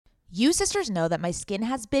You sisters know that my skin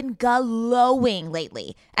has been glowing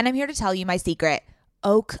lately, and I'm here to tell you my secret.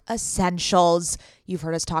 Oak Essentials. You've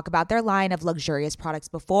heard us talk about their line of luxurious products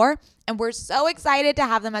before, and we're so excited to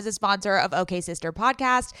have them as a sponsor of OK Sister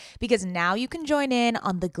Podcast because now you can join in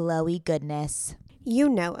on the glowy goodness. You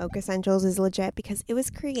know Oak Essentials is legit because it was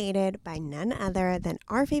created by none other than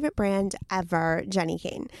our favorite brand ever, Jenny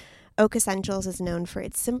Kane. Oak Essentials is known for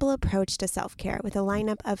its simple approach to self-care with a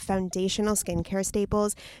lineup of foundational skincare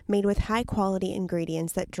staples made with high-quality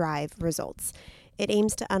ingredients that drive results. It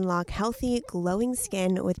aims to unlock healthy, glowing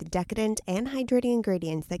skin with decadent and hydrating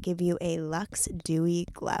ingredients that give you a luxe, dewy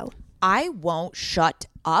glow. I won't shut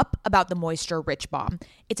up about the Moisture Rich Balm.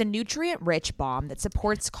 It's a nutrient-rich balm that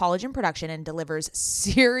supports collagen production and delivers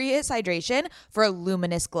serious hydration for a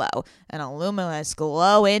luminous glow. And a luminous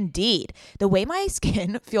glow indeed. The way my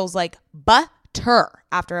skin feels like butter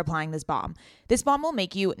after applying this balm. This balm will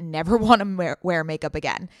make you never want to wear makeup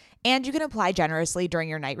again. And you can apply generously during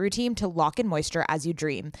your night routine to lock in moisture as you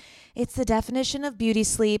dream. It's the definition of beauty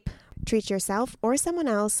sleep. Treat yourself or someone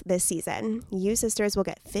else this season. You sisters will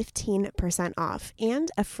get 15% off and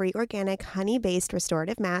a free organic honey-based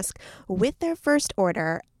restorative mask with their first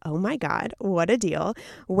order. Oh my God, what a deal.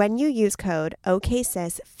 When you use code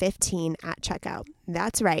OKSIS15 at checkout.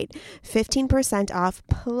 That's right, 15% off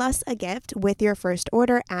plus a gift with your first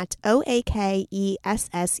order at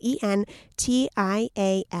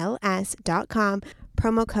OAKESSENTIALS.com.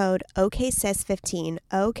 Promo code OKSIS15,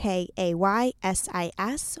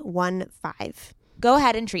 OKAYSIS15. Go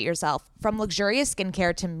ahead and treat yourself. From luxurious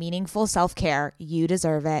skincare to meaningful self-care, you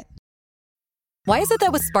deserve it. Why is it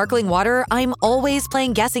that with sparkling water, I'm always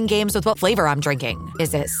playing guessing games with what flavor I'm drinking?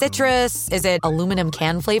 Is it citrus? Is it aluminum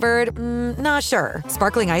can flavored? Not sure.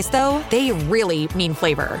 Sparkling ice, though, they really mean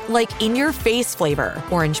flavor. Like in-your-face flavor.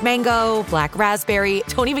 Orange mango, black raspberry.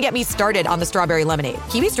 Don't even get me started on the strawberry lemonade.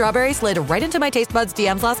 Kiwi strawberry slid right into my taste buds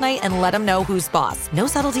DMs last night and let them know who's boss. No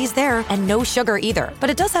subtleties there and no sugar either. But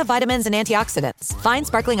it does have vitamins and antioxidants. Find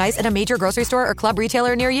sparkling ice at a major grocery store or club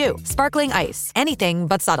retailer near you. Sparkling ice. Anything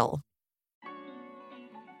but subtle.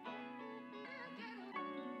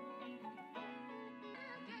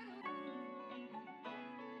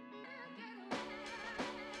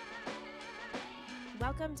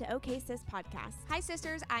 Welcome to OK Sis Podcast. Hi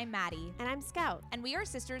sisters, I'm Maddie. And I'm Scout. And we are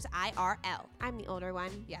sisters IRL. I'm the older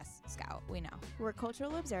one. Yes, Scout, we know. We're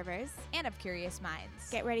cultural observers. And of curious minds.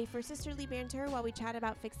 Get ready for sisterly banter while we chat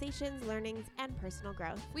about fixations, learnings, and personal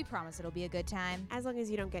growth. We promise it'll be a good time. As long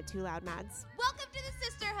as you don't get too loud, Mads. Welcome to the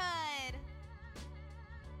sisterhood!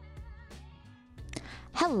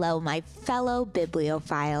 Hello, my fellow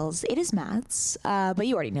bibliophiles. It is Mads, but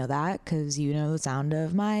you already know that because you know the sound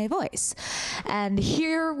of my voice. And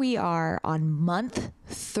here we are on month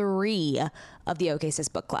 3 of the OK Sis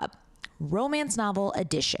Book Club. Romance novel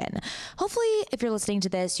edition. Hopefully, if you're listening to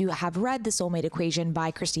this, you have read The Soulmate Equation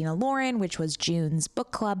by Christina Lauren, which was June's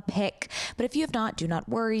book club pick. But if you have not, do not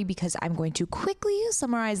worry because I'm going to quickly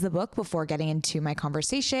summarize the book before getting into my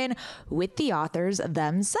conversation with the authors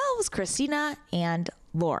themselves, Christina and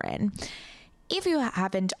Lauren. If you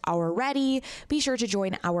haven't already, be sure to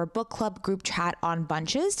join our book club group chat on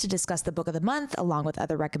Bunches to discuss the book of the month along with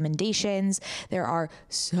other recommendations. There are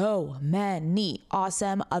so many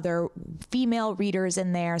awesome other female readers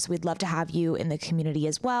in there, so we'd love to have you in the community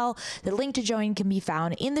as well. The link to join can be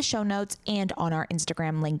found in the show notes and on our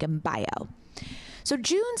Instagram link in bio. So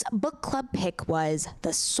June's book club pick was The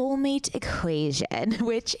Soulmate Equation,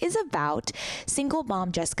 which is about single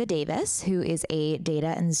mom Jessica Davis, who is a data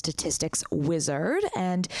and statistics wizard,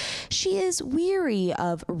 and she is weary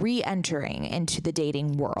of re-entering into the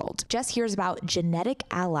dating world. Jess hears about Genetic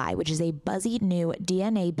Ally, which is a buzzy new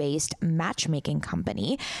DNA-based matchmaking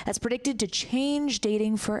company that's predicted to change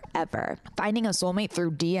dating forever. Finding a soulmate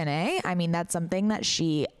through DNA, I mean, that's something that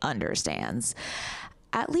she understands.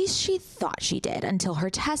 At least she thought she did until her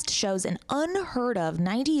test shows an unheard of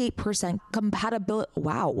 98% compatibility.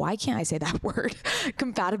 Wow, why can't I say that word?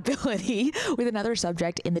 Compatibility with another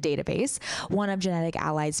subject in the database. One of Genetic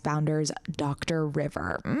Ally's founders, Dr.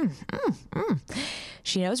 River.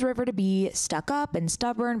 She knows River to be stuck up and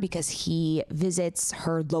stubborn because he visits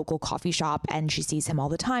her local coffee shop and she sees him all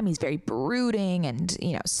the time. He's very brooding and,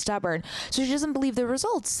 stubborn. So she doesn't believe the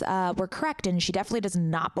results were correct, and she definitely does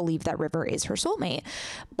not believe that River is her soulmate.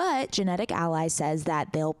 But Genetic Ally says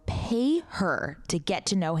that they'll pay her to get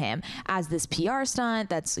to know him as this PR stunt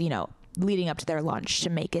that's, leading up to their launch to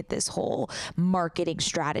make it this whole marketing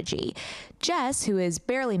strategy. Jess, who is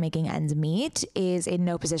barely making ends meet, is in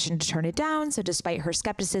no position to turn it down. So despite her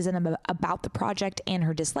skepticism about the project and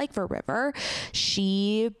her dislike for River,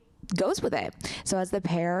 she goes with it. So as the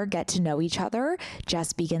pair get to know each other,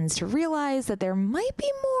 Jess begins to realize that there might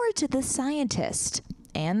be more to the scientist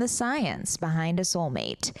and the science behind a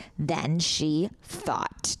soulmate than she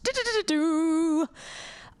thought.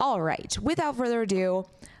 All right, without further ado,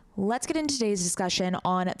 let's get into today's discussion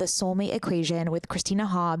on the soulmate equation with Christina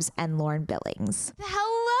Hobbs and Lauren Billings. Hello!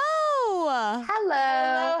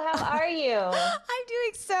 Hello, how are you? I'm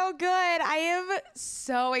doing so good. I am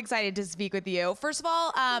so excited to speak with you. First of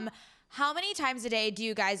all, how many times a day do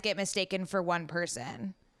you guys get mistaken for one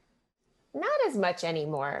person? Not as much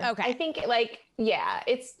anymore. Okay. I think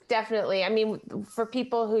it's definitely, I mean, for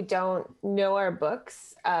people who don't know our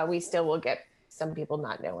books, we still will get some people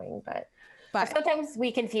not knowing, but sometimes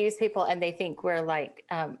we confuse people and they think we're like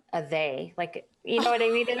a they, like, you know what I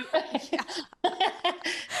mean?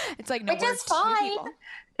 It's like, no, which we're is fine.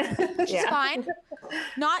 Which is fine.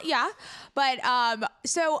 Not, yeah. But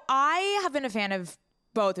so I have been a fan of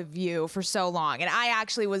both of you for so long. And I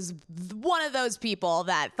actually was one of those people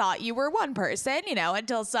that thought you were one person, you know,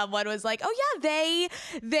 until someone was like, oh yeah,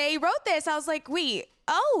 they wrote this. I was like, wait,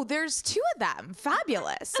 oh, there's two of them.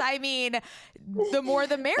 Fabulous. I mean, the more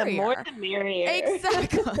the merrier. The more the merrier.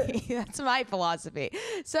 Exactly. That's my philosophy.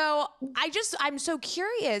 So I'm so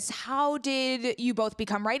curious, how did you both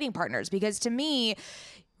become writing partners? Because to me,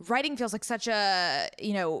 writing feels like such a,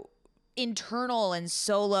 you know, internal and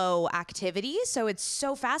solo activity. So it's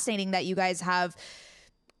so fascinating that you guys have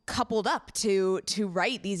coupled up to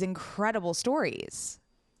write these incredible stories.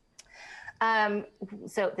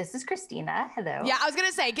 So this is Christina. Hello. Yeah, I was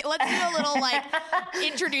gonna say, let's do a little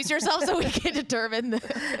introduce yourself so we can determine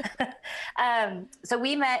So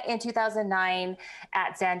we met in 2009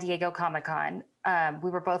 at San Diego Comic-Con. We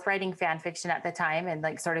were both writing fan fiction at the time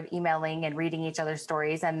and sort of emailing and reading each other's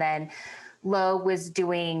stories. And then Lo was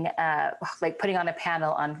doing putting on a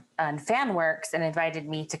panel on FanWorks and invited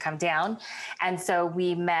me to come down. And so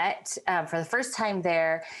we met for the first time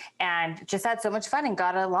there and just had so much fun and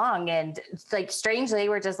got along. And strangely,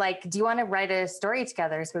 we're just like, do you want to write a story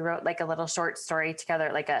together? So we wrote a little short story together,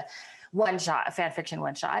 a fan fiction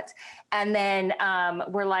one shot. And then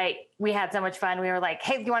we had so much fun. We were like,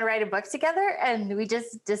 hey, do you want to write a book together? And we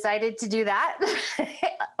just decided to do that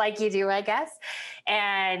like you do, I guess.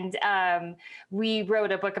 And we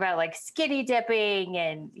wrote a book about skinny dipping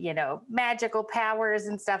and, you know, magical powers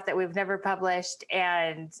and stuff that we've never published.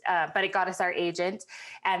 And, but it got us our agent.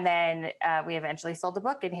 And then we eventually sold the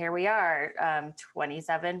book and here we are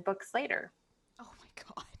 27 books later. Oh my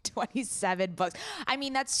God. 27 books. I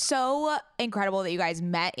mean, that's so incredible that you guys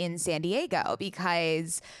met in San Diego,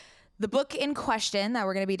 because the book in question that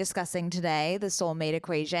we're going to be discussing today, The Soulmate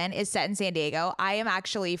Equation, is set in San Diego. I am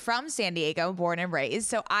actually from San Diego, born and raised.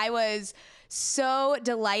 So I was so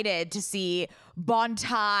delighted to see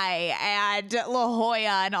Bontai and La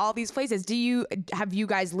Jolla and all these places. Have you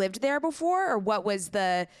guys lived there before, or what was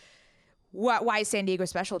why is San Diego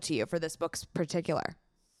special to you for this book's particular?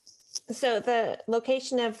 So the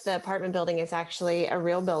location of the apartment building is actually a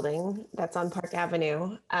real building that's on Park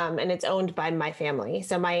Avenue, and it's owned by my family.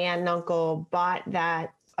 So my aunt and uncle bought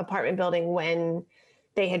that apartment building when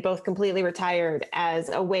they had both completely retired as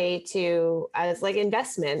a way as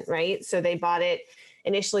investment, right? So they bought it.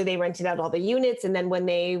 Initially, they rented out all the units. And then when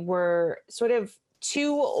they were sort of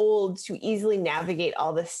too old to easily navigate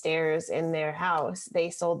all the stairs in their house, they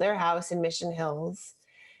sold their house in Mission Hills.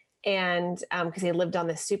 And because they lived on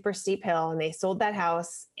this super steep hill, and they sold that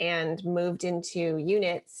house and moved into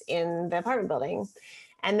units in the apartment building.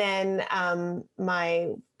 And then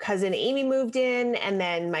my cousin Amy moved in, and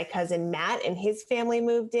then my cousin Matt and his family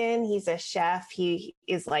moved in. He's a chef. He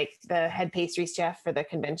is the head pastry chef for the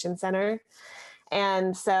convention center.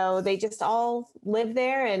 And so they just all live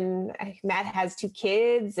there, and Matt has 2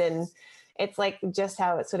 kids, and it's just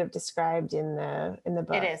how it's sort of described in the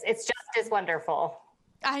book. It is. It's just as wonderful.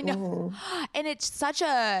 I know. Mm-hmm. And it's such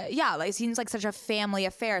it seems like such a family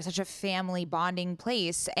affair, such a family bonding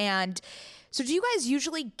place. And so do you guys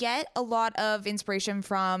usually get a lot of inspiration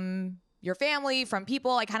from your family, from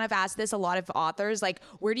people? I kind of ask this a lot of authors,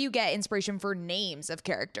 where do you get inspiration for names of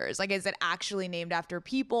characters? Is it actually named after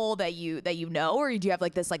people that you know, or do you have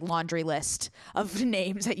this laundry list of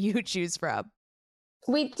names that you choose from?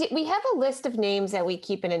 We have a list of names that we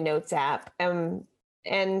keep in a notes app.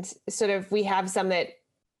 And sort of, we have some that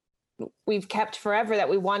we've kept forever that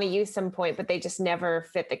we want to use some point, but they just never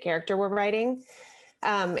fit the character we're writing.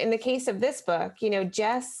 In the case of this book, you know,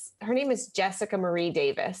 her name is Jessica Marie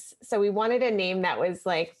Davis. So we wanted a name that was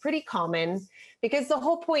pretty common, because the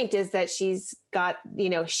whole point is that she's got, you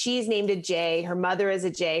know, she's named a J, her mother is a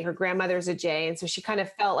J, her grandmother is a J. And so she kind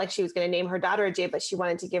of felt like she was going to name her daughter a J, but she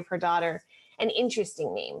wanted to give her daughter an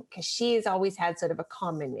interesting name because she's always had sort of a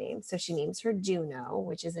common name. So she names her Juno,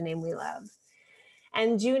 which is a name we love.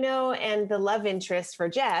 And Juno and the love interest for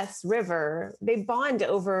Jess, River, they bond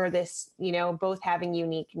over this, both having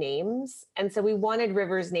unique names. And so we wanted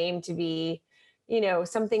River's name to be,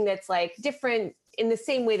 something that's like different in the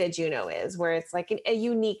same way that Juno is, where it's like a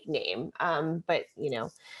unique name. But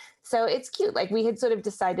so it's cute. Like we had sort of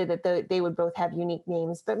decided that they would both have unique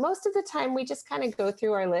names, but most of the time we just kind of go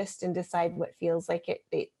through our list and decide what feels like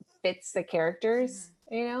it fits the characters,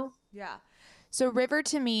 Yeah. So River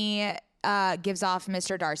to me gives off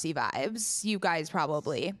Mr. Darcy vibes. You guys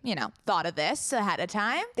probably, thought of this ahead of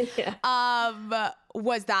time. Yeah.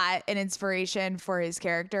 Was that an inspiration for his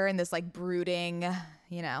character and this like brooding,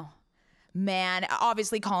 man?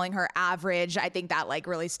 Obviously calling her average, I think that like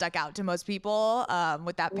really stuck out to most people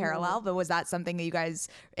with that parallel. But was that something that you guys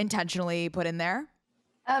intentionally put in there?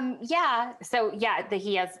 Yeah. So yeah,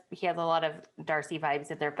 he has a lot of Darcy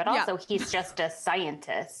vibes in there, but also he's just a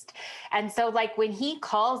scientist. And so like when he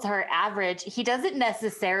calls her average, he doesn't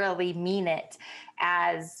necessarily mean it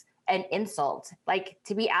as an insult. Like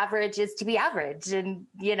to be average is to be average. And,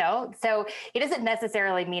 so he doesn't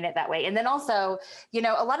necessarily mean it that way. And then also,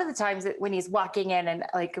 a lot of the times when he's walking in and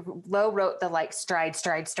like Lo wrote the like stride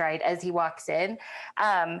as he walks in,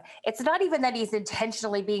 it's not even that he's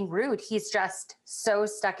intentionally being rude. He's just so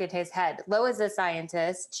stuck in his head. Lo is a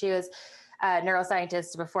scientist. She was a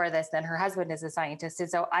neuroscientist before this, then her husband is a scientist. And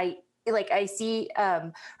so I see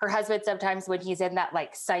her husband sometimes when he's in that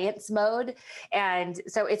like science mode. And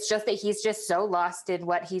so it's just that he's just so lost in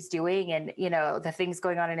what he's doing and, the things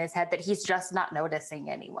going on in his head that he's just not noticing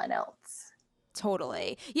anyone else.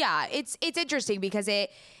 Totally. Yeah. It's interesting because it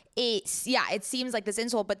seems like this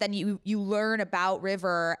insult, but then you learn about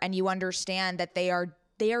River and you understand that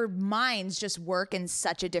their minds just work in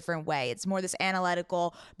such a different way. It's more this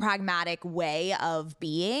analytical, pragmatic way of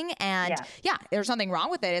being. And there's nothing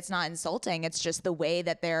wrong with it. It's not insulting. It's just the way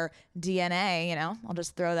that their DNA, I'll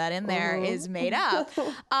just throw that in there, is made up.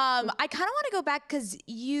 I kind of want to go back because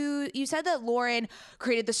you said that Lauren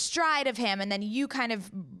created the stride of him and then you kind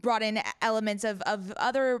of brought in elements of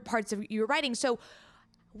other parts of your writing. So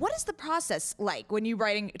what is the process like when you're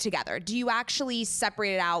writing together? Do you actually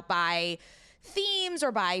separate it out by themes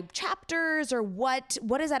or by chapters, or what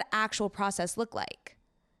does that actual process look like?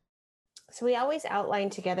 So we always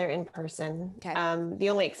outline together in person. Okay.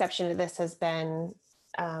 The only exception to this has been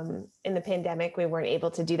in the pandemic. We weren't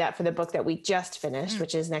able to do that for the book that we just finished,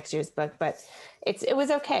 which is next year's book, but it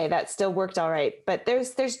was okay. That still worked all right. But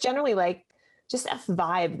there's generally like just a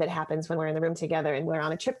vibe that happens when we're in the room together and we're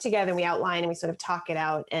on a trip together and we outline and we sort of talk it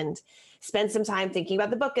out and spend some time thinking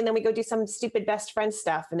about the book. And then we go do some stupid best friend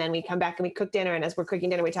stuff. And then we come back and we cook dinner. And as we're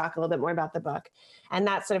cooking dinner, we talk a little bit more about the book. And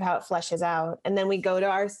that's sort of how it fleshes out. And then we go to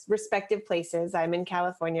our respective places. I'm in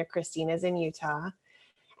California, Christina's in Utah.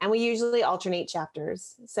 And we usually alternate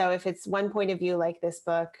chapters. So if it's one point of view, like this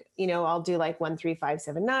book, I'll do like 1, 3, 5,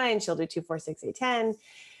 7, 9. She'll do 2, 4, 6, 8, 10.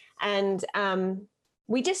 And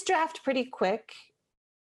we just draft pretty quick.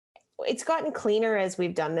 It's gotten cleaner as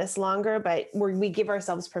we've done this longer, but we give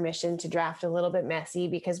ourselves permission to draft a little bit messy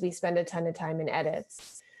because we spend a ton of time in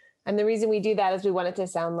edits. And the reason we do that is we want it to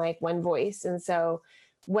sound like one voice. And so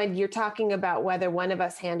when you're talking about whether one of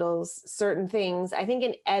us handles certain things, I think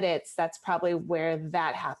in edits, that's probably where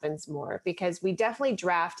that happens more, because we definitely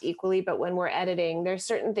draft equally. But when we're editing, there's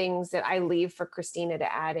certain things that I leave for Christina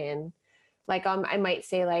to add in. Like I might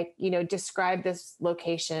say like, describe this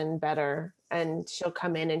location better. And she'll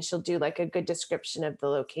come in and she'll do like a good description of the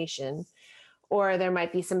location. Or there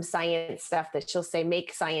might be some science stuff that she'll say,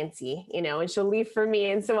 make sciencey, and she'll leave for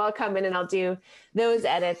me. And so I'll come in and I'll do those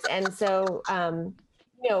edits. And so,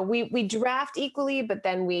 we draft equally, but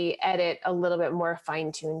then we edit a little bit more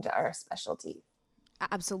fine-tuned to our specialty.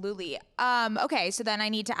 Absolutely. Okay. So then I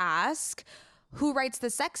need to ask, who writes the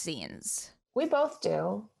sex scenes? We both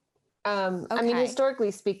do. Okay. I mean, historically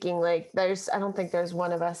speaking, like I don't think there's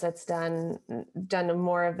one of us that's done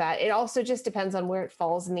more of that. It also just depends on where it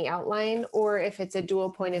falls in the outline, or if it's a dual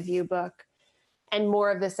point of view book and more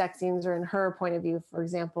of the sex scenes are in her point of view, for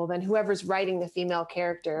example, then whoever's writing the female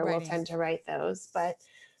character will tend to write those. But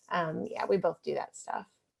we both do that stuff.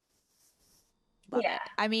 Love it.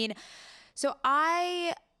 I mean, so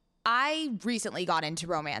I recently got into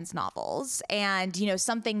romance novels, and,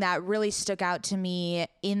 something that really stuck out to me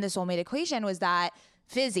in the Soulmate equation was that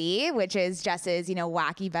Fizzy, which is Jess's,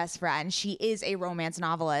 wacky best friend, she is a romance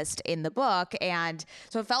novelist in the book. And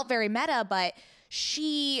so it felt very meta, but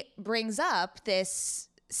she brings up this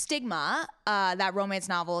stigma that romance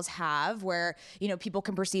novels have where, people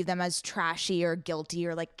can perceive them as trashy or guilty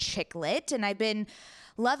or like chick lit. And I've been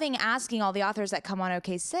loving asking all the authors that come on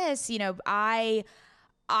OK Sis, you know, I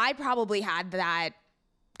probably had that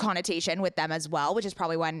connotation with them as well, which is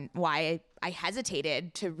probably why I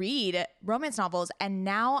hesitated to read romance novels. And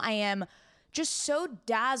now I am just so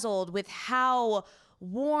dazzled with how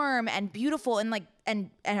warm and beautiful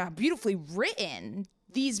and beautifully written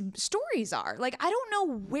these stories are. Like, I don't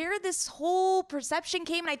know where this whole perception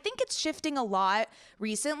came, and I think it's shifting a lot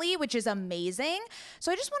recently, which is amazing.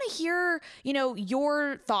 So I just want to hear, you know,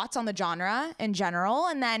 your thoughts on the genre in general,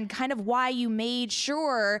 and then kind of why you made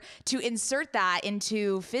sure to insert that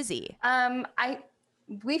into Fizzy.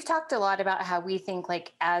 We've talked a lot about how we think,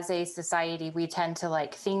 like, as a society, we tend to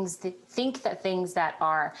think that things that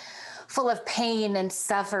are full of pain and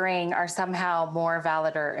suffering are somehow more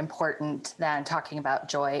valid or important than talking about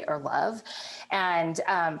joy or love. And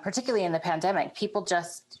particularly in the pandemic, people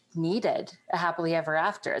just needed a happily ever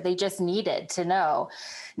after. They just needed to know,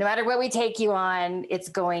 no matter what we take you on, it's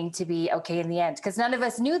going to be okay in the end, because none of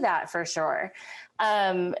us knew that for sure.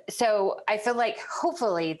 So I feel like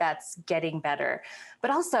hopefully that's getting better.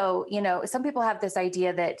 But also, you know, some people have this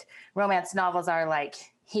idea that romance novels are like,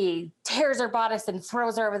 he tears her bodice and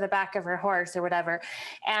throws her over the back of her horse or whatever.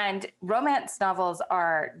 And romance novels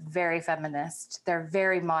are very feminist. They're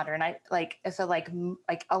very modern. I feel like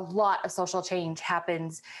a lot of social change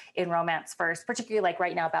happens in romance first, particularly like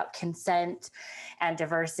right now about consent and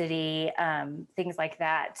diversity, things like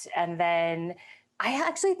that. And then I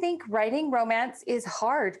actually think writing romance is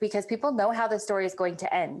hard because people know how the story is going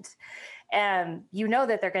to end. And you know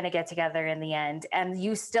that they're going to get together in the end, and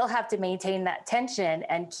you still have to maintain that tension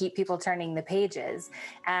and keep people turning the pages.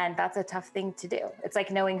 And that's a tough thing to do. It's like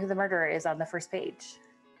knowing who the murderer is on the first page.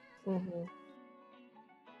 Mm-hmm.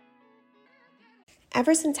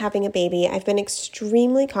 Ever since having a baby, I've been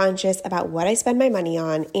extremely conscious about what I spend my money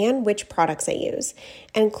on and which products I use.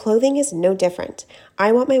 And clothing is no different.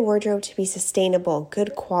 I want my wardrobe to be sustainable,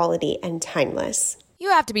 good quality, and timeless.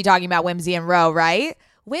 You have to be talking about Whimsy and Row, right?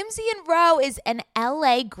 Whimsy and Row is an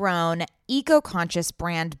LA-grown, eco-conscious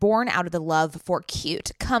brand born out of the love for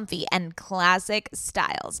cute, comfy, and classic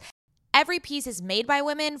styles. Every piece is made by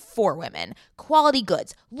women for women. Quality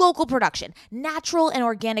goods, local production, natural and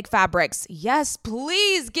organic fabrics. Yes,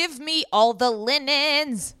 please give me all the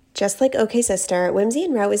linens. Just like OK Sister, Whimsy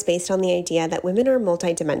and Row is based on the idea that women are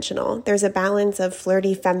multidimensional. There's a balance of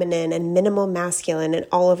flirty feminine and minimal masculine in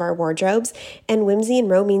all of our wardrobes, and Whimsy and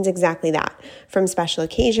Row means exactly that. From special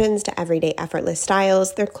occasions to everyday effortless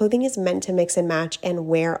styles, their clothing is meant to mix and match and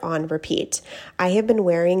wear on repeat. I have been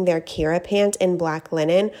wearing their Kira pant in black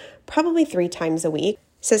linen probably 3 times a week.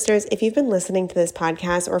 Sisters, if you've been listening to this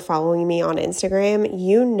podcast or following me on Instagram,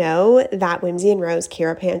 you know that Whimsy and Row's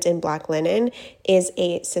Kira pant in black linen is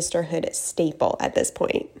a sisterhood staple at this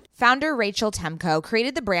point. Founder Rachel Temko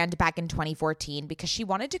created the brand back in 2014 because she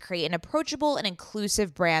wanted to create an approachable and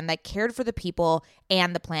inclusive brand that cared for the people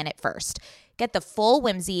and the planet first. Get the full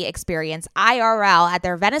Whimsy experience IRL at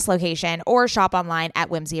their Venice location or shop online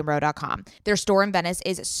at whimsyandrow.com. Their store in Venice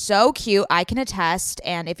is so cute, I can attest,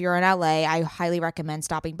 and if you're in LA, I highly recommend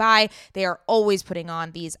stopping by. They are always putting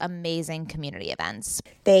on these amazing community events.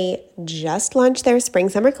 They just launched their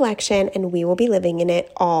spring-summer collection, and we will be living in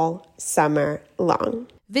it all summer long.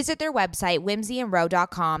 Visit their website,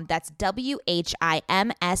 whimsyandrow.com. That's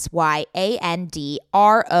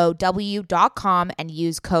WHIMSYANDROW.com and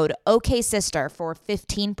use code OKSister for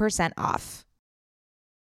 15% off.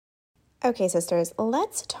 Okay, sisters,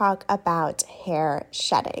 let's talk about hair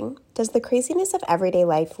shedding. Does the craziness of everyday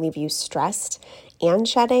life leave you stressed and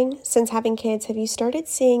shedding? Since having kids, have you started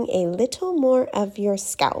seeing a little more of your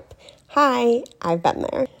scalp? Hi, I've been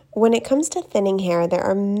there. When it comes to thinning hair, there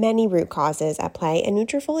are many root causes at play, and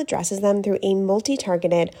Nutrafol addresses them through a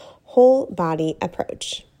multi-targeted, whole-body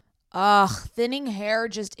approach. Ugh, thinning hair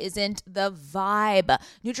just isn't the vibe.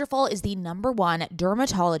 Nutrafol is the #1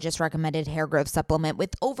 dermatologist-recommended hair growth supplement,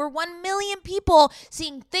 with over 1 million people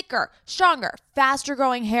seeing thicker, stronger,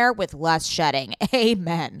 faster-growing hair with less shedding.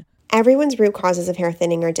 Amen. Everyone's root causes of hair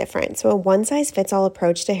thinning are different, so a one-size-fits-all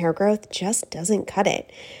approach to hair growth just doesn't cut it.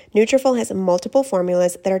 Nutrafol has multiple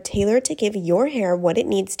formulas that are tailored to give your hair what it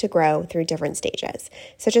needs to grow through different stages,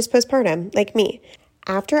 such as postpartum, like me.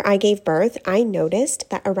 After I gave birth, I noticed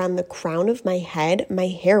that around the crown of my head, my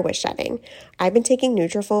hair was shedding. I've been taking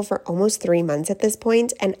Nutrafol for almost 3 months at this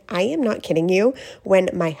point, and I am not kidding you when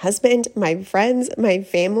my husband, my friends, my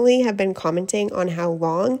family have been commenting on how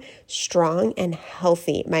long, strong, and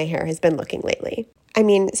healthy my hair has been looking lately. I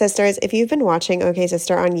mean, sisters, if you've been watching OK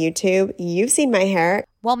Sister on YouTube, you've seen my hair.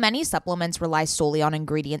 While many supplements rely solely on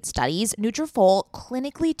ingredient studies, Nutrafol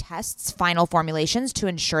clinically tests final formulations to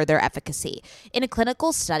ensure their efficacy. In a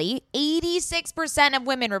clinical study, 86% of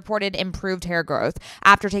women reported improved hair growth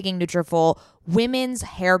after taking Nutrafol women's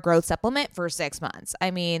hair growth supplement for 6 months.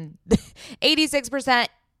 I mean, 86%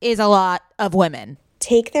 is a lot of women.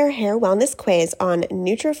 Take their hair wellness quiz on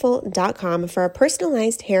Nutrafol.com for a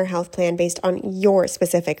personalized hair health plan based on your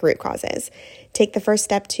specific root causes. Take the first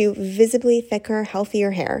step to visibly thicker, healthier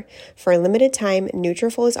hair. For a limited time,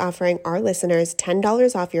 Nutrafol is offering our listeners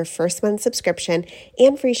 $10 off your first month subscription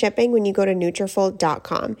and free shipping when you go to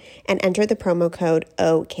Nutrafol.com and enter the promo code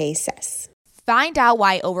OKSIS. Find out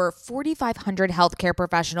why over 4,500 healthcare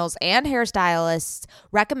professionals and hairstylists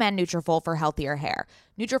recommend Nutrafol for healthier hair.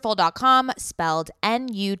 Nutrafol.com, spelled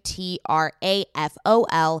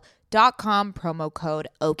Nutrafol.com, promo code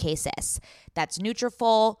OKSIS. That's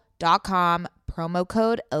Nutrafol.com, promo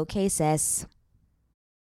code OKSIS.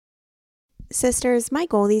 Sisters, my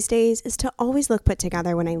goal these days is to always look put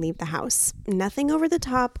together when I leave the house. Nothing over the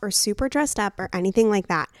top or super dressed up or anything like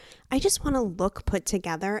that. I just want to look put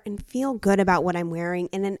together and feel good about what I'm wearing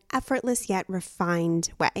in an effortless yet refined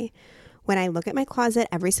way. When I look at my closet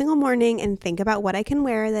every single morning and think about what I can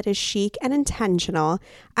wear that is chic and intentional,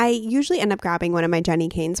 I usually end up grabbing one of my Jenny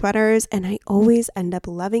Kane sweaters, and I always end up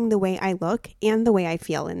loving the way I look and the way I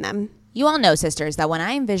feel in them. You all know, sisters, that when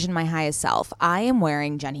I envision my highest self, I am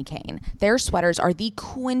wearing Jenny Kane. Their sweaters are the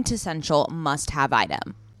quintessential must-have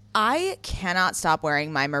item. I cannot stop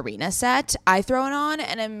wearing my Marina set. I throw it on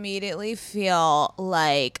and immediately feel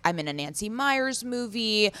like I'm in a Nancy Meyers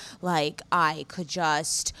movie, like I could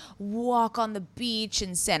just walk on the beach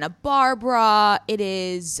in Santa Barbara. It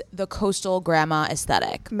is the coastal grandma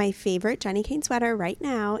aesthetic. My favorite Jenny Kane sweater right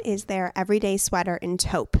now is their everyday sweater in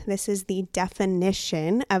taupe. This is the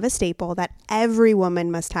definition of a staple that every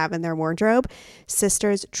woman must have in their wardrobe.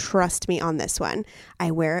 Sisters, trust me on this one.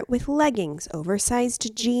 I wear it with leggings,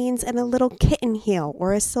 oversized jeans, and a little kitten heel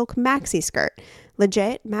or a silk maxi skirt.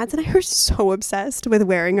 Legit, Mads and I are so obsessed with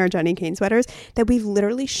wearing our Jenny Kane sweaters that we've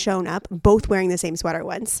literally shown up both wearing the same sweater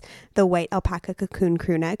once. The white alpaca cocoon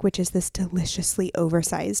crew neck, which is this deliciously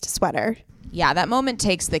oversized sweater. Yeah, that moment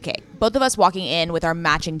takes the cake. Both of us walking in with our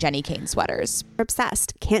matching Jenny Kane sweaters. We're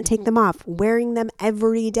obsessed. Can't take them off. Wearing them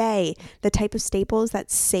every day. The type of staples that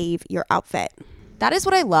save your outfit. That is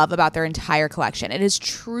what I love about their entire collection. It is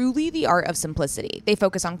truly the art of simplicity. They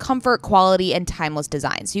focus on comfort, quality, and timeless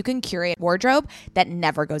designs. You can curate a wardrobe that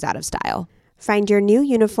never goes out of style. Find your new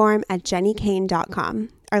uniform at jennykane.com.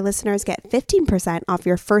 Our listeners get 15% off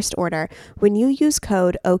your first order when you use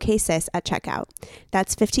code OKSIS at checkout.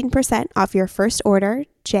 That's 15% off your first order,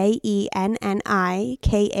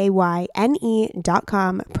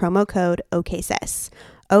 JENNIKAYNE.com, promo code OKSIS.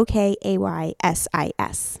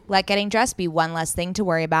 OKAYSIS. Let getting dressed be one less thing to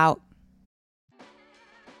worry about.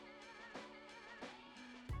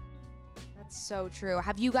 That's so true.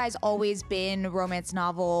 Have you guys always been romance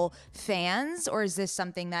novel fans, or is this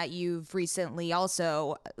something that you've recently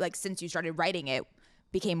also, like since you started writing it,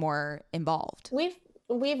 became more involved?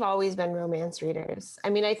 We've always been romance readers. I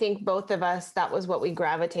mean, I think both of us, that was what we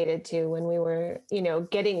gravitated to when we were,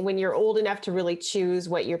 when you're old enough to really choose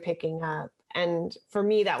what you're picking up. And for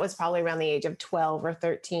me, that was probably around the age of 12 or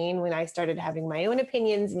 13 when I started having my own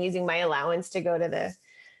opinions and using my allowance to go to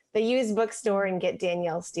the used bookstore and get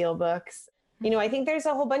Danielle Steele books. I think there's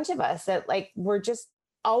a whole bunch of us that we're just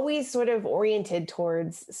always sort of oriented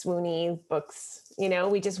towards swoony books.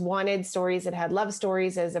 We just wanted stories that had love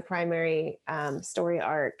stories as a primary story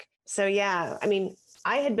arc. So yeah, I mean,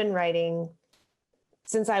 I had been writing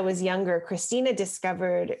since I was younger. Christina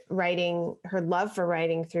discovered her love for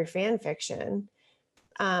writing through fan fiction.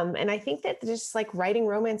 And I think that just writing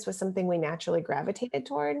romance was something we naturally gravitated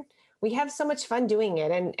toward. We have so much fun doing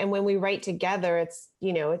it. And when we write together, it's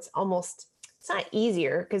not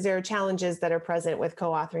easier because there are challenges that are present with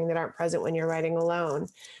co-authoring that aren't present when you're writing alone,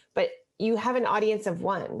 but you have an audience of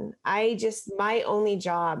one. My only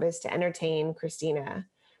job is to entertain Christina.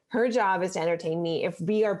 Her job is to entertain me. If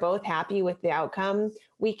we are both happy with the outcome,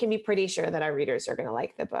 we can be pretty sure that our readers are going to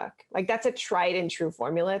like the book. That's a tried and true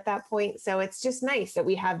formula at that point. So it's just nice that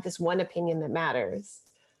we have this one opinion that matters.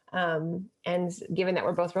 And given that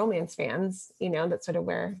we're both romance fans, that's sort of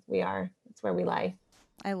where we are. That's where we lie.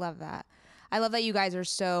 I love that. I love that you guys are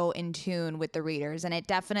so in tune with the readers, and it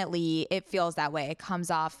feels that way. It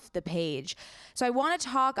comes off the page. So I want to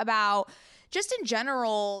talk about just in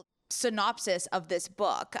general synopsis of this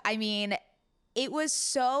book. I mean, it was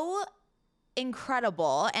so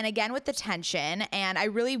incredible, and again with the tension, and I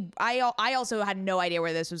also had no idea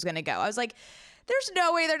where this was going to go. I was like, there's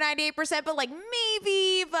no way they're 98%, but like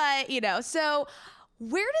maybe, but you know, so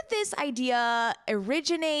where did this idea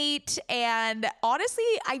originate? And honestly,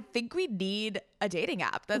 I think we need a dating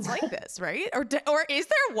app that's like this, right? Or is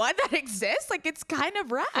there one that exists? Like, it's kind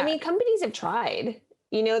of rad. I mean, companies have tried.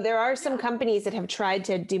 You know, there are some companies that have tried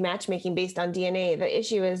to do matchmaking based on DNA. The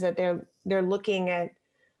issue is that they're looking at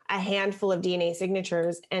a handful of DNA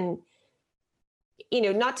signatures, and you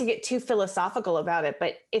know, not to get too philosophical about it,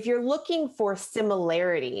 but if you're looking for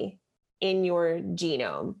similarity in your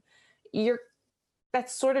genome,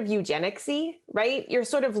 that's sort of eugenicsy, right? You're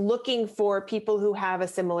sort of looking for people who have a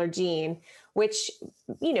similar gene, which,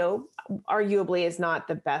 you know, arguably is not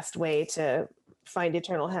the best way to find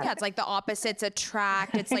eternal heaven. Yeah, it's like the opposites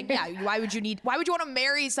attract. It's like, yeah, why would you want to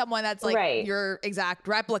marry someone that's like your exact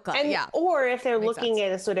replica? And, yeah. Or if they're looking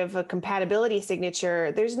at a sort of a compatibility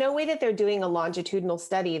signature, there's no way that they're doing a longitudinal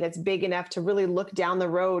study that's big enough to really look down the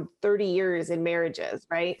road 30 years in marriages,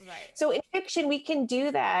 right? So in fiction, we can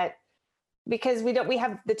do that because we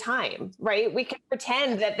have the time, right? We can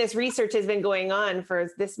pretend that this research has been going on for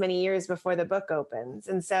this many years before the book opens.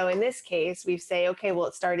 And so in this case, we say, okay, well,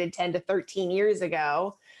 it started 10 to 13 years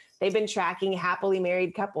ago. They've been tracking happily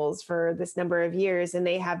married couples for this number of years, and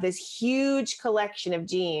they have this huge collection of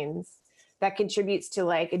genes that contributes to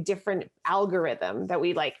like a different algorithm that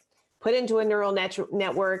we like put into a neural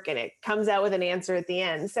network, and it comes out with an answer at the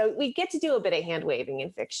end. So we get to do a bit of hand waving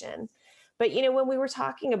in fiction. But, you know, when we were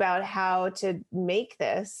talking about how to make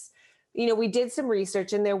this, you know, we did some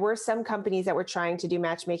research, and there were some companies that were trying to do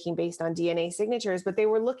matchmaking based on DNA signatures, but they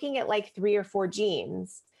were looking at like 3 or 4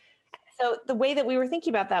 genes. So the way that we were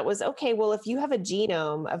thinking about that was, okay, well, if you have a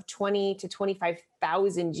genome of 20 to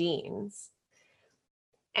 25,000 genes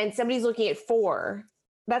and somebody's looking at 4,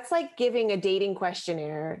 that's like giving a dating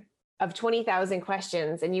questionnaire of 20,000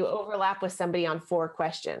 questions and you overlap with somebody on 4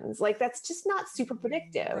 questions. Like, that's just not super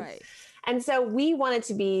predictive. Right. And so we wanted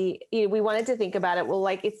to think about it. Well,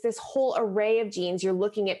 like, it's this whole array of genes. You're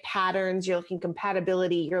looking at patterns, you're looking at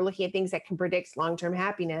compatibility, you're looking at things that can predict long-term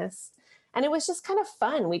happiness. And it was just kind of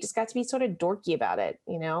fun. We just got to be sort of dorky about it,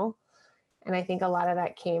 you know? And I think a lot of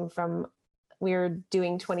that came from, we were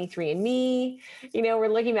doing 23andMe, you know, we're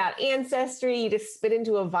looking at ancestry. You just spit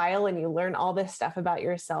into a vial and you learn all this stuff about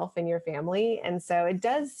yourself and your family. And so it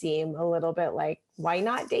does seem a little bit like, why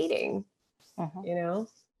not dating? You know?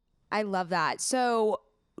 I love that. So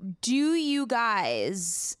do you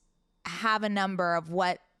guys have a number of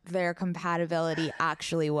what their compatibility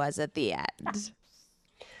actually was at the end?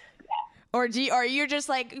 Or you're just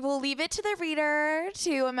like, we'll leave it to the reader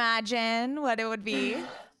to imagine what it would be?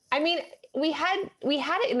 I mean, we had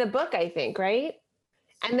it in the book, I think, right?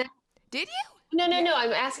 And then did you? No.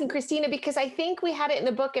 I'm asking Christina because I think we had it in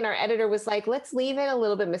the book, and our editor was like, let's leave it a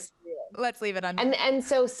little bit mysterious. Let's leave it on. And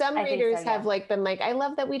so some readers have like been like, I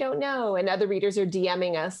love that we don't know, and other readers are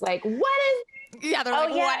DMing us like, what is? Yeah, they're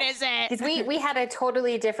like, what is it? Because we had a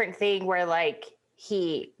totally different thing where like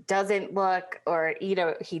he doesn't look, or you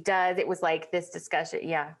know he does. It was like this discussion,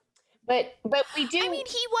 yeah. But we do. I mean,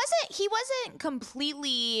 he wasn't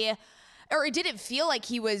completely, or it didn't feel like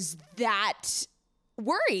he was that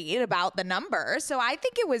worried about the number. So I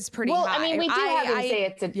think it was pretty high. I mean, we do have him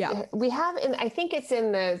say it's we have, I think it's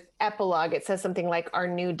in the epilogue, it says something like our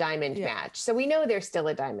new diamond match. So we know there's still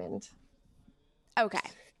a diamond. Okay.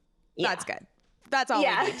 Yeah. That's good. That's all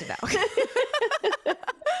we need to know.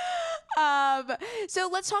 So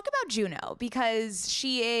let's talk about Juno, because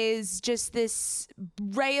she is just this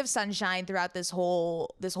ray of sunshine throughout this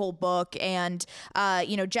whole book. And,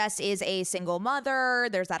 you know, Jess is a single mother.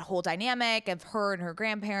 There's that whole dynamic of her and her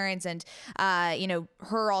grandparents, and, you know,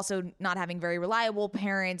 her also not having very reliable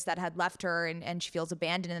parents that had left her, and she feels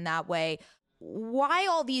abandoned in that way. Why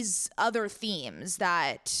all these other themes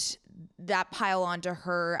that pile onto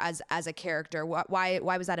her as a character? Why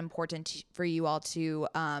was that important for you all to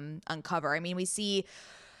uncover? I mean, we see,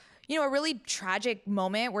 you know, a really tragic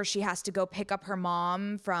moment where she has to go pick up her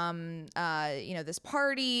mom from, you know, this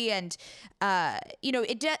party, and you know,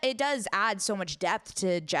 it does add so much depth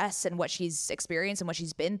to Jess and what she's experienced and what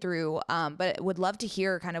she's been through. But would love to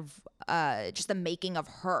hear kind of just the making of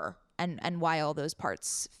her and why all those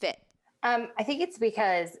parts fit. I think it's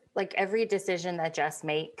because like every decision that Jess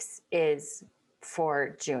makes is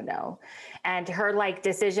for Juno, and her like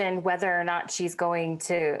decision whether or not she's going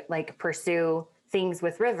to like pursue things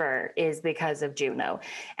with River is because of Juno,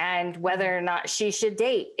 and whether or not she should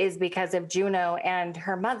date is because of Juno and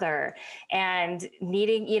her mother, and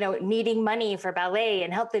needing money for ballet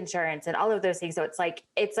and health insurance and all of those things. So it's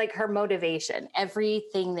like her motivation.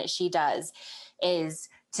 Everything that she does is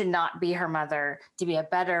to not be her mother, to be a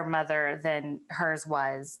better mother than hers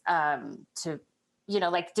was, to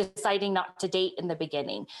like deciding not to date in the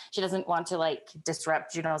beginning. She doesn't want to like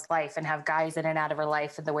disrupt Juno's life and have guys in and out of her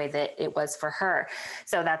life in the way that it was for her.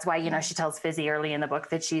 So that's why, she tells Fizzy early in the book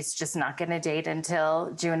that she's just not going to date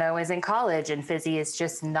until Juno is in college, and Fizzy is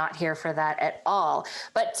just not here for that at all.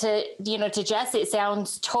 But to Jess, it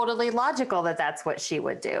sounds totally logical that that's what she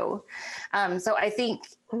would do. So I think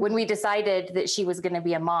when we decided that she was going to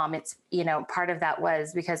be a mom, it's, part of that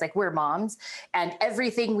was because like we're moms and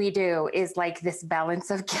everything we do is like this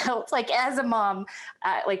balance of guilt. Like as a mom,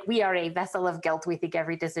 like we are a vessel of guilt. We think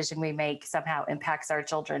every decision we make somehow impacts our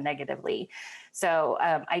children negatively. So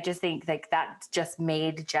I just think like that just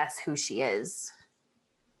made Jess who she is.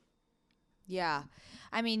 Yeah.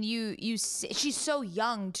 I mean, she's so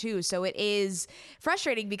young too. So it is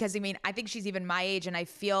frustrating because I think she's even my age, and I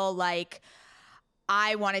feel like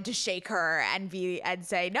I wanted to shake her and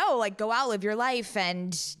say, no, like go out, live your life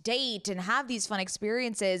and date and have these fun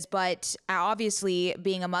experiences. But obviously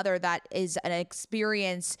being a mother, that is an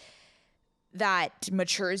experience that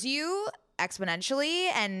matures you exponentially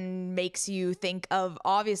and makes you think of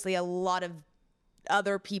obviously a lot of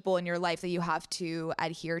other people in your life that you have to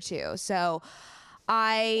adhere to. So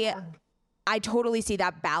I totally see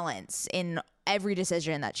that balance in every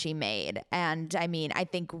decision that she made. And I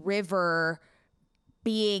think River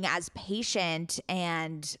being as patient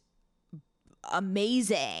and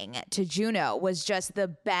amazing to Juno was just the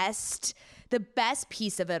best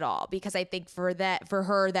piece of it all, because I think for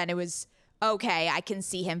her then it was okay, I can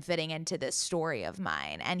see him fitting into this story of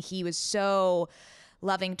mine, and he was so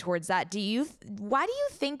loving towards that. Why do you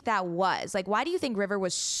think that was? Like, why do you think River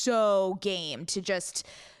was so game to just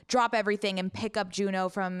drop everything and pick up Juno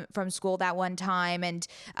from school that one time and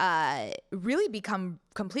really become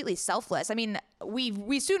completely selfless?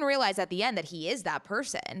 We soon realized at the end that he is that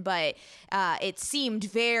person, but it seemed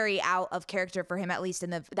very out of character for him, at least in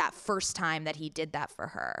that first time that he did that for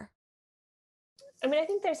her. I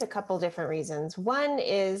think there's a couple different reasons. One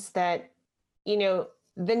is that,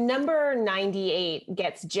 the number 98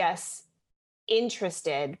 gets Jess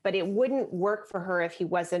interested, but it wouldn't work for her if he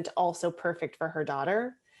wasn't also perfect for her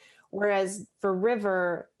daughter. Whereas for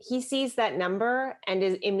River, he sees that number and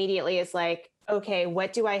immediately is like, okay,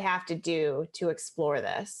 what do I have to do to explore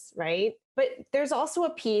this, right? But there's also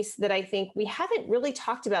a piece that I think we haven't really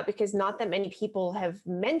talked about because not that many people have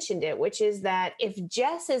mentioned it, which is that if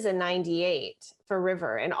Jess is a 98 for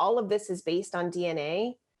River and all of this is based on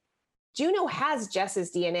DNA, Juno has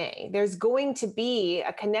Jess's DNA. There's going to be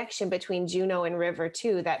a connection between Juno and River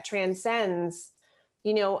too that transcends,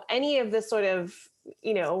 any of the sort of,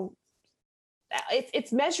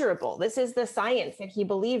 it's measurable. This is the science that he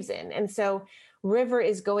believes in. And so River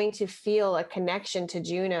is going to feel a connection to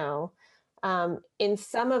Juno in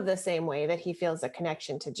some of the same way that he feels a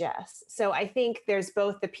connection to Jess. So I think there's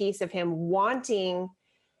both the piece of him wanting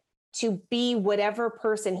to be whatever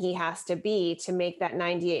person he has to be to make that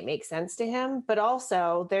 98 make sense to him. But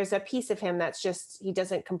also there's a piece of him that's just, he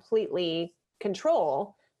doesn't completely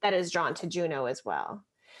control, that is drawn to Juno as well.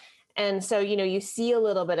 And so, you see a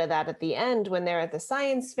little bit of that at the end when they're at the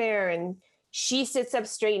science fair and she sits up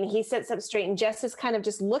straight and he sits up straight and Jess is kind of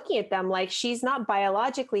just looking at them like she's not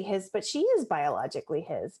biologically his, but she is biologically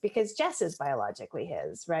his because Jess is biologically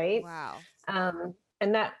his, right? Wow.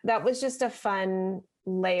 And that was just a fun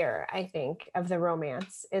layer, I think, of the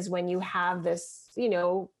romance is when you have this,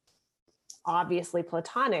 obviously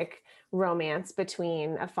platonic romance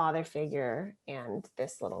between a father figure and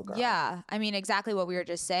this little girl. Yeah. Exactly what we were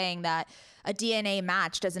just saying, that a DNA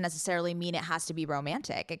match doesn't necessarily mean it has to be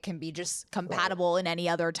romantic. It can be just compatible in any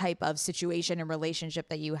other type of situation and relationship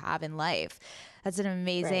that you have in life. That's an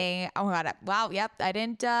amazing, Oh my God. Wow. Yep. I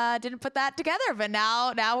didn't put that together, but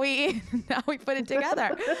now we put it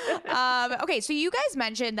together. Okay. So you guys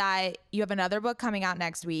mentioned that you have another book coming out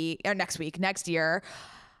next year. Next week,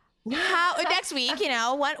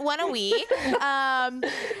 one a week. How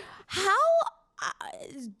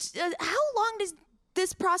long does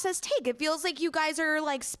this process take? It feels like you guys are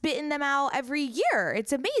like spitting them out every year.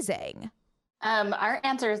 It's amazing. Our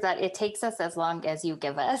answer is that it takes us as long as you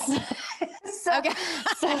give us.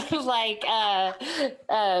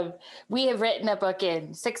 We have written a book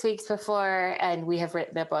in 6 weeks before, and we have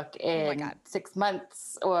written a book in 6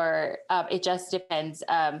 months, or it just depends.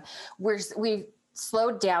 We've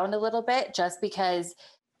slowed down a little bit just because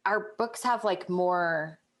our books have like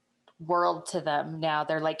more world to them now.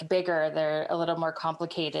 They're like bigger, they're a little more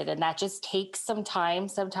complicated, and that just takes some time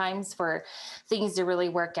sometimes for things to really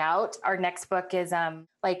work out. Our next book is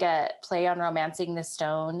like a play on Romancing the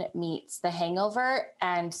Stone meets The Hangover,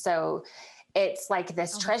 and so it's like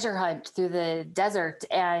this treasure hunt through the desert,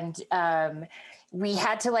 and we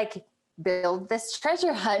had to like build this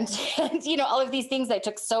treasure hunt and, all of these things that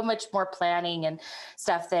took so much more planning and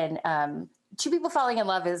stuff than, two people falling in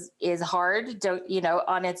love is hard,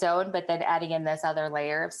 on its own, but then adding in this other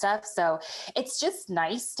layer of stuff. So it's just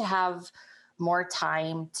nice to have more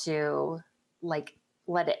time to like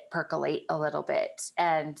let it percolate a little bit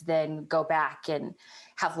and then go back and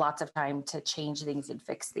have lots of time to change things and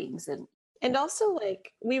fix things. And also,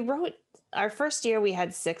 like, we wrote our first year, we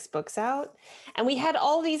had 6 books out, and we had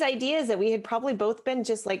all these ideas that we had probably both been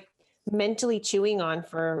just like mentally chewing on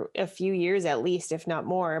for a few years at least, if not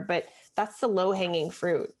more. But that's the low hanging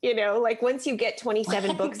fruit, like once you get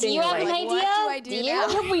 27 books do in, you you're have like, an idea? What do I do now?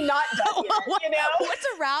 What have we not done yet, What's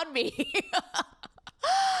around me?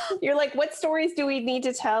 You're like, what stories do we need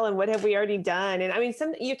to tell and what have we already done? And I mean,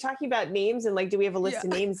 you're talking about names and like, do we have a list of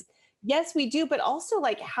names? Yes, we do. But also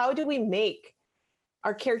like, how do we make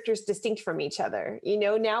our characters distinct from each other?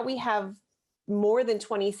 Now we have more than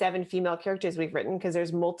 27 female characters we've written because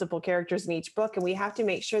there's multiple characters in each book, and we have to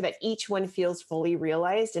make sure that each one feels fully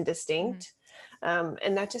realized and distinct.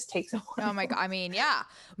 And that just takes a while. Oh my God. I mean, yeah.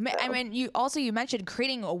 I mean, you mentioned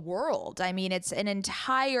creating a world. I mean, it's an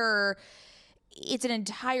entire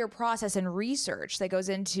process and research that goes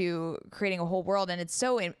into creating a whole world. And it's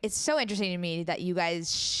so interesting to me that you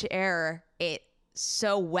guys share it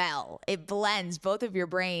so well. It blends both of your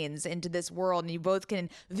brains into this world and you both can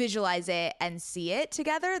visualize it and see it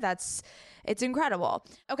together. It's incredible.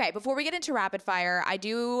 Okay, before we get into rapid fire, I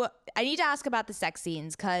need to ask about the sex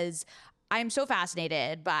scenes because I'm so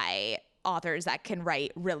fascinated by authors that can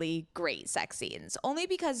write really great sex scenes, only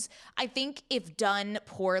because I think if done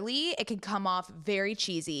poorly, it can come off very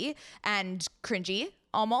cheesy and cringy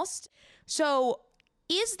almost. So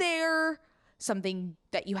is there something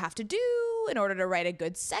that you have to do in order to write a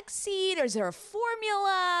good sex scene, or is there a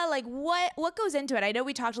formula? Like what goes into it? I know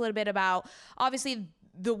we talked a little bit about, obviously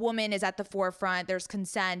the woman is at the forefront. There's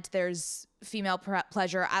consent, there's female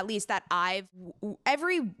pleasure, at least that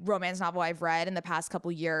every romance novel I've read in the past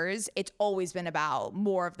couple years, it's always been about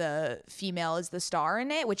more of the female is the star in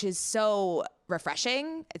it, which is so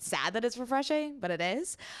refreshing. It's sad that it's refreshing, but it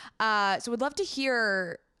is. So we'd love to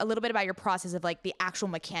hear a little bit about your process of like the actual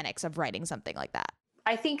mechanics of writing something like that.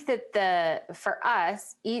 I think that for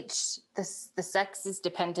us, the sex is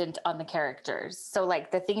dependent on the characters. So like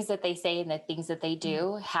the things that they say and the things that they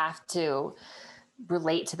do have to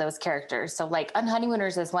relate to those characters. So like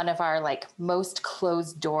Unhoneymooners is one of our like most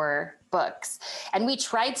closed door books. And we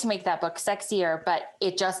tried to make that book sexier, but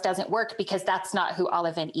it just doesn't work because that's not who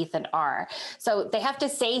Olive and Ethan are. So they have to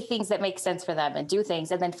say things that make sense for them and do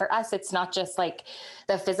things. And then for us, it's not just like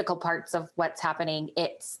the physical parts of what's happening.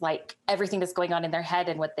 It's like everything that's going on in their head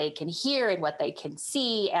and what they can hear and what they can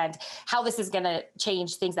see and how this is going to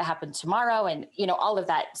change things that happen tomorrow and, all of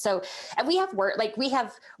that. So, and we have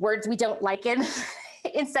words we don't like in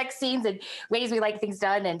sex scenes and ways we like things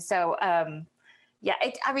done. And so, yeah,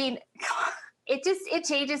 it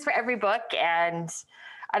changes for every book. And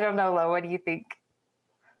I don't know, Lo, what do you think?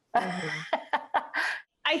 Mm-hmm.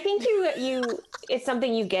 I think it's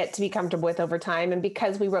something you get to be comfortable with over time. And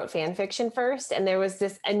because we wrote fan fiction first, and there was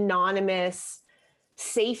this anonymous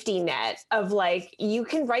safety net of like, you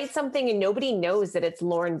can write something and nobody knows that it's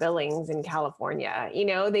Lauren Billings in California.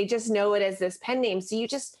 They just know it as this pen name. So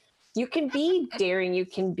you can be daring, you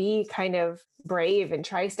can be kind of brave and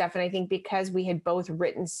try stuff. And I think because we had both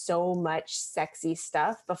written so much sexy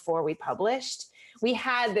stuff before we published, we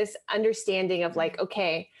had this understanding of like,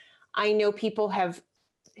 okay, I know people have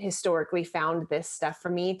historically found this stuff for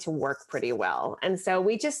me to work pretty well. And so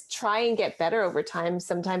we just try and get better over time.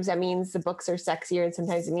 Sometimes that means the books are sexier and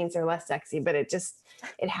sometimes it means they're less sexy, but it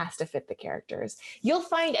has to fit the characters. You'll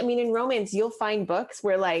find, in romance, you'll find books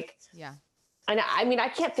where like, yeah. And I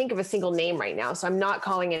can't think of a single name right now, so I'm not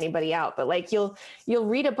calling anybody out, but like you'll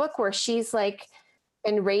read a book where she's like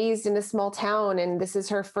been raised in a small town and this is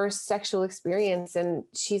her first sexual experience. And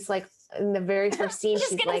she's like, in the very first scene,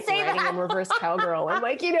 she's like riding a reverse cowgirl and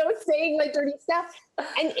like, saying like dirty stuff.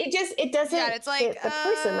 And it doesn't it's like, fit the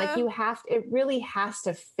person. Like it really has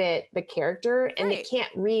to fit the character and right. It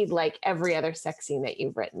can't read like every other sex scene that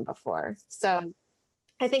you've written before. So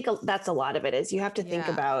I think that's a lot of it is you have to think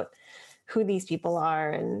about who these people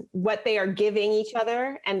are and what they are giving each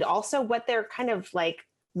other. And also what they're kind of like,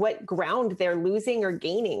 what ground they're losing or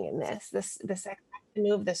gaining in this sex has to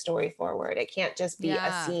move the story forward. It can't just be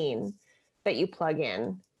a scene that you plug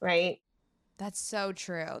in, right? That's so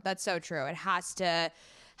true. It has to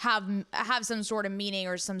have some sort of meaning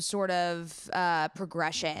or some sort of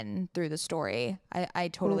progression through the story. I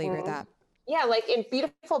totally agree with that. Yeah, like in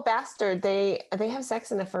Beautiful Bastard, they have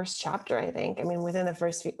sex in the first chapter, I think. Within the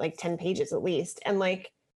first like 10 pages at least. And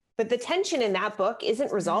like But the tension in that book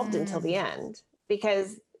isn't resolved until the end,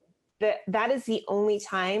 because that is the only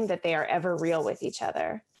time that they are ever real with each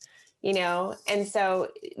other, you know? And so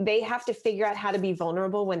they have to figure out how to be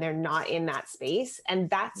vulnerable when they're not in that space. And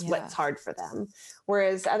that's what's hard for them.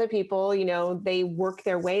 Whereas other people, you know, they work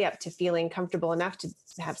their way up to feeling comfortable enough to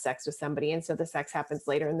have sex with somebody. And so the sex happens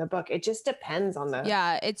later in the book. It just depends on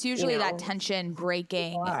the, it's usually that tension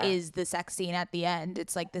breaking is the sex scene at the end.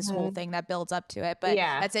 It's like this whole thing that builds up to it. But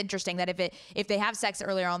that's interesting that if they have sex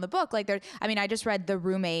earlier on in the book, like I just read The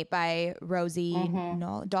Roommate by Rosie Dolan.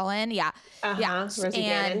 Rosie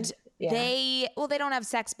and Dolan. they don't have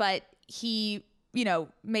sex, but he, you know,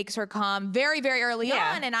 makes her come very, very early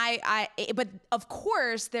on. And but of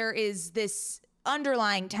course there is this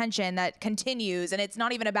underlying tension that continues, and it's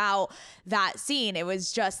not even about that scene. It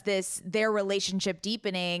was just their relationship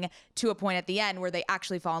deepening to a point at the end where they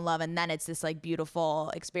actually fall in love, and then it's this like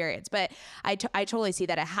beautiful experience. But I totally see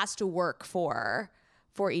that it has to work for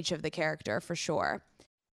each of the character for sure.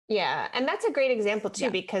 Yeah. And that's a great example too,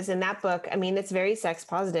 because in that book, I mean, it's very sex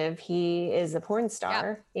positive. He is a porn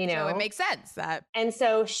star, you know, so it makes sense that. And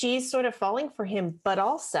so she's sort of falling for him, but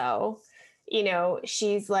also, you know,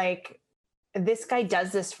 she's like, this guy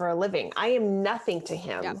does this for a living. I am nothing to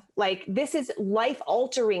him. Yeah. Like, this is life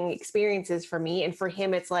altering experiences for me. And for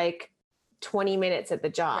him, it's like 20 minutes at the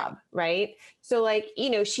job. Right. So like, you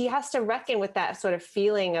know, she has to reckon with that sort of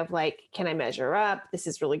feeling of like, can I measure up? This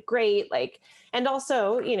is really great. Like, and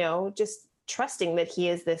also, you know, just trusting that he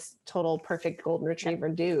is this total perfect golden retriever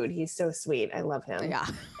dude. He's so sweet. I love him. Yeah.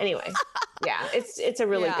 Anyway. Yeah, it's a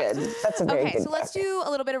really good. That's a very good. So let's do a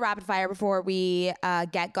little bit of rapid fire before we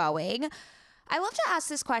get going. I love to ask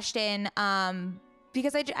this question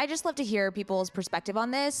because I just love to hear people's perspective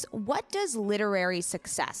on this. What does literary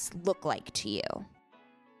success look like to you?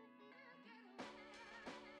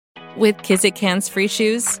 With Kizik hands-free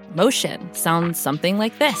shoes, motion sounds something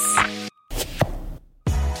like this.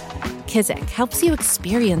 Kizik helps you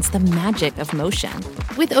experience the magic of motion.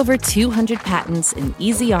 With over 200 patents and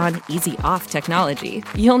easy-on, easy-off technology,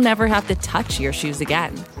 you'll never have to touch your shoes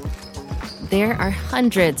again. There are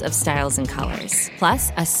hundreds of styles and colors,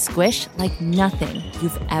 plus a squish like nothing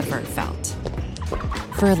you've ever felt.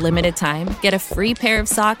 For a limited time, get a free pair of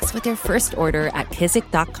socks with your first order at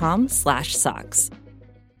kizik.com/socks.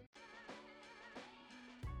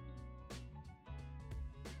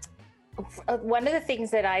 One of the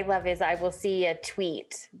things that I love is I will see a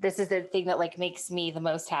tweet. This is the thing that like makes me the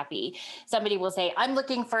most happy. Somebody will say, I'm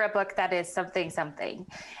looking for a book that is something, something.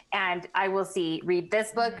 And I will see, read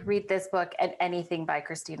this book, and anything by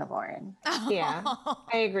Christina Lauren. Yeah,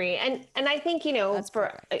 I agree. And I think, you know,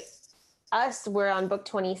 for us, we're on book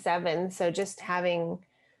 27. So just having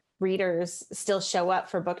readers still show up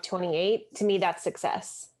for book 28, to me, that's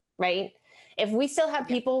success, right? If we still have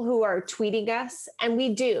people who are tweeting us, and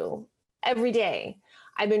we do, every day,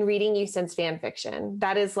 I've been reading you since fan fiction.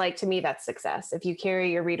 That is like, to me, that's success. If you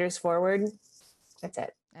carry your readers forward, that's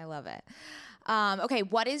it. I love it. Okay.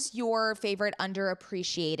 What is your favorite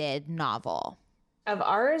underappreciated novel? Of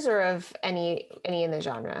ours or of any in the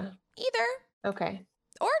genre? Either. Okay.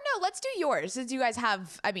 Or no, let's do yours since you guys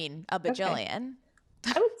have, I mean, a bajillion.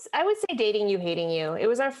 Okay. I would say Dating You, Hating You. It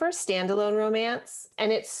was our first standalone romance,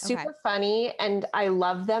 and it's super funny, and I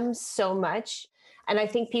love them so much. And I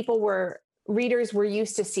think readers were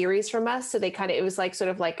used to series from us. So it was like sort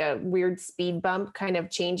of like a weird speed bump, kind of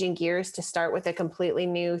changing gears to start with a completely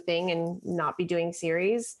new thing and not be doing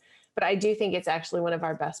series. But I do think it's actually one of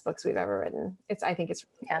our best books we've ever written. I think it's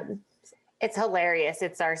really good. It's hilarious.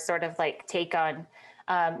 It's our sort of like take on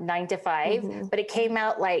 9 to 5, but it came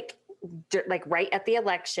out like right at the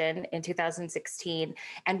election in 2016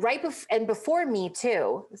 and before Me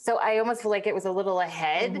Too. So I almost feel like it was a little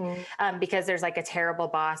ahead because there's like a terrible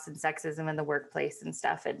boss and sexism in the workplace and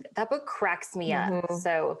stuff. And that book cracks me up.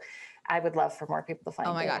 So I would love for more people to find it.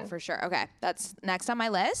 Oh my God, for sure. Okay. That's next on my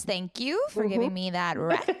list. Thank you for giving me that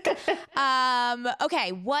rec.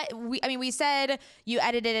 Okay. We said you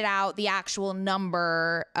edited it out, the actual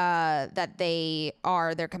number that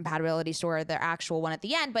their compatibility score, their actual one at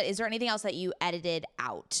the end, but is there anything else that you edited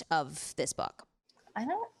out of this book?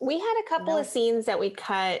 We had a couple of scenes that we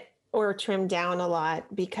cut or trimmed down a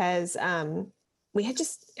lot because it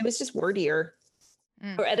was just wordier.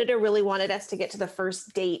 Our editor really wanted us to get to the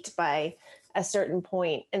first date by a certain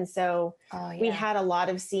point. And so we had a lot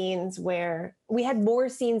of scenes where we had more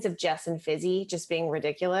scenes of Jess and Fizzy just being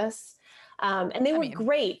ridiculous. And they were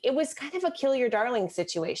great. It was kind of a kill your darling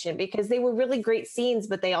situation because they were really great scenes,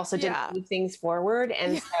 but they also didn't move things forward.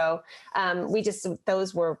 And so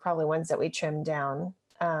those were probably ones that we trimmed down.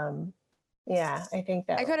 Yeah, I think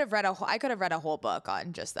that I could have read a whole book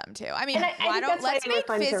on just them too. I mean, And I think that's why let's they were make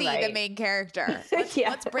fun to Fizzy the write. main character. Yeah.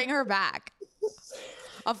 Let's bring her back.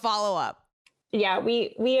 A follow-up. Yeah,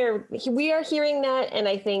 we are hearing that, and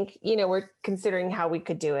I think, we're considering how we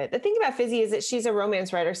could do it. The thing about Fizzy is that she's a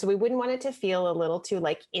romance writer, so we wouldn't want it to feel a little too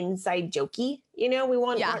like inside jokey. We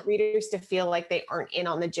want readers to feel like they aren't in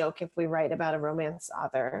on the joke if we write about a romance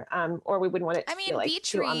author, or we wouldn't want it to feel like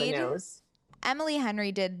too on the nose. Emily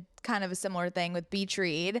Henry did kind of a similar thing with Beach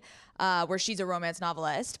Read, where she's a romance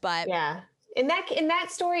novelist, but yeah, in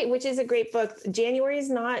that story, which is a great book, January is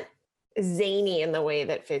not zany in the way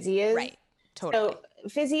that Fizzy is. Right. Totally. So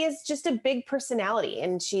Fizzy is just a big personality,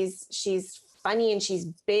 and she's funny, and she's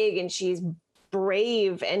big, and she's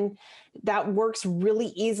brave, and that works really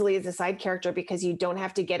easily as a side character because you don't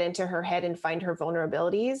have to get into her head and find her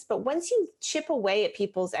vulnerabilities. But once you chip away at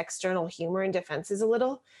people's external humor and defenses a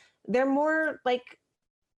little, they're more like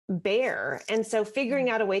bare. And so figuring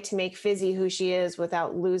out a way to make Fizzy who she is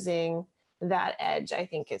without losing that edge, I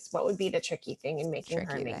think, is what would be the tricky thing in making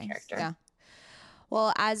her a main character. Yeah.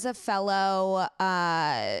 Well, as a fellow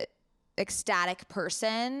ecstatic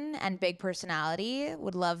person and big personality,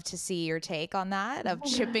 would love to see your take on that, of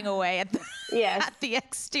chipping away at the, at the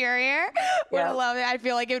exterior. Would love it. I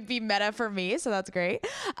feel like it would be meta for me, so that's great.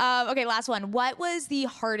 Okay, last one. What was the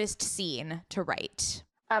hardest scene to write?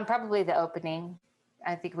 Probably the opening.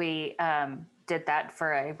 I think we did that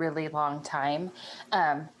for a really long time.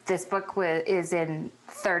 This book is in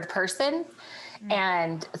third person.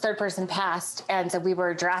 And third person past. And so we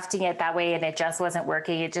were drafting it that way, and it just wasn't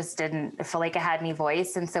working. It just didn't feel like it had any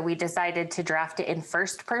voice. And so we decided to draft it in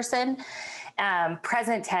first person,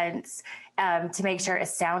 present tense, to make sure it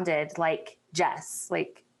sounded like Jess,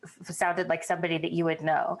 sounded like somebody that you would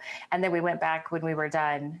know. And then we went back when we were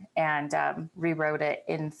done and rewrote it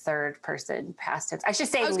in third person past tense. I should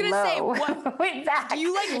say, went back. Do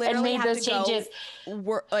you literally have those changes?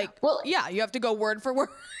 You have to go word for word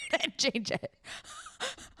and change it.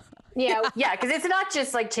 Yeah, because it's not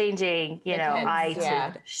just changing, I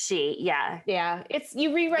to she. Yeah. It's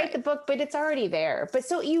you rewrite the book, but it's already there. But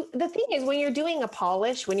the thing is, when you're doing a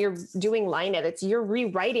polish, when you're doing line edits, you're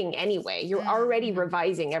rewriting anyway. You're already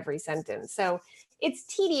revising every sentence. So it's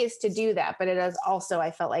tedious to do that, but it is also,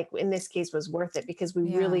 I felt like in this case, was worth it because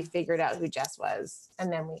we really figured out who Jess was.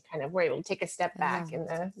 And then we kind of were able to take a step back in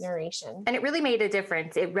the narration. And it really made a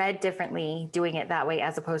difference. It read differently doing it that way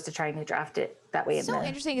as opposed to trying to draft it that way. So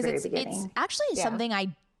interesting because it's actually something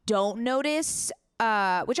I don't notice,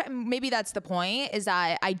 maybe that's the point, is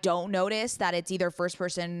that I don't notice that it's either first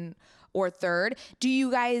person or third. Do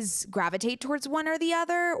you guys gravitate towards one or the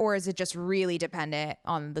other, or is it just really dependent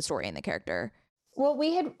on the story and the character? Well,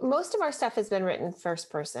 most of our stuff has been written first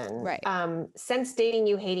person. Right. Since Dating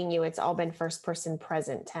You, Hating You, it's all been first person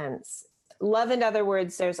present tense. Love and Other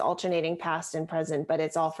Words, there's alternating past and present, but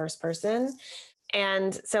it's all first person.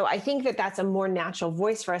 And so I think that that's a more natural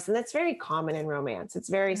voice for us. And that's very common in romance. It's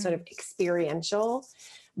very sort of experiential.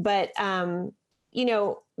 But,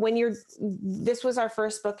 this was our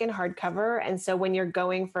first book in hardcover. And so when you're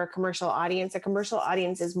going for a commercial audience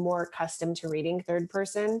is more accustomed to reading third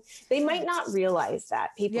person. They might not realize that.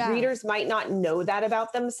 Readers might not know that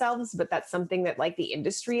about themselves, but that's something that the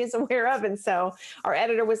industry is aware of. And so our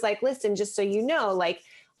editor was like, listen, just so you know,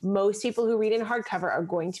 most people who read in hardcover are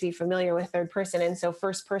going to be familiar with third person. And so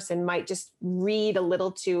first person might just read a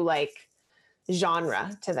little too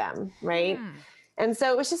genre to them. Right. And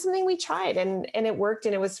so it was just something we tried and it worked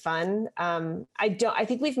and it was fun. I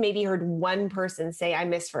think we've maybe heard one person say, I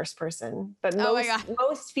miss first person, but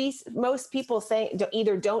most people say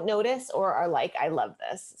either don't notice or are like, I love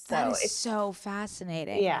this. So it's so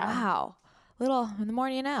fascinating. Yeah. Wow. The more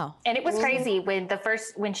you know. And it was crazy when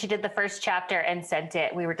she did the first chapter and sent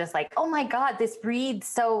it, we were just like, oh my God, this reads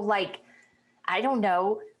so I don't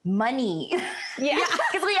know, money. Yeah.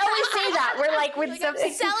 Because we always say that. We're when something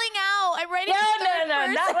I'm selling out. I'm writing. No,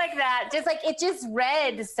 not like that. Just it just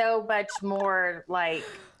read so much more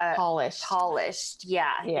polished.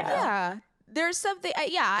 Yeah. There's something.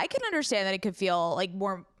 I can understand that it could feel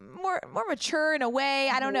more mature in a way.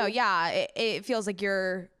 I don't know. Yeah, it feels like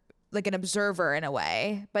you're an observer in a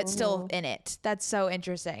way, but still in it. That's so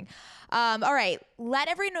interesting. All right. Let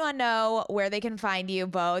everyone know where they can find you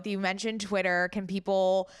both. You mentioned Twitter. Can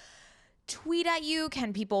people tweet at you?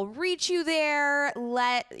 Can people reach you there?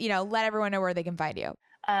 Let everyone know where they can find you.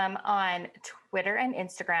 On Twitter and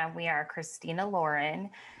Instagram, we are Christina Lauren.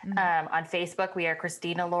 On Facebook, we are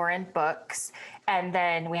Christina Lauren Books. And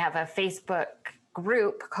then we have a Facebook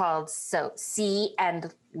group called C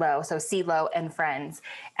and Low, so C Low and Friends,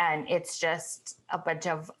 and it's just a bunch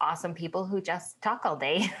of awesome people who just talk all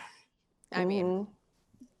day. I mean,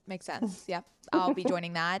 makes sense. Yep. I'll be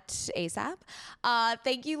joining that ASAP.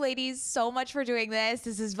 Thank you, ladies, so much for doing this.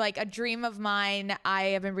 This is like a dream of mine. I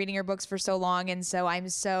have been reading your books for so long, and so I'm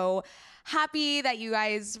so happy that you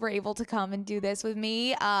guys were able to come and do this with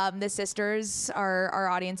me. The sisters, our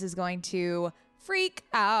audience is going to freak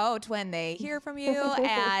out when they hear from you.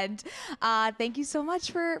 And thank you so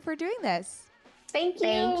much for doing this. Thank you.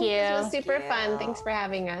 This was super fun. Thanks for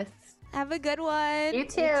having us. Have a good one. You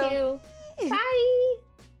too. You too. Bye.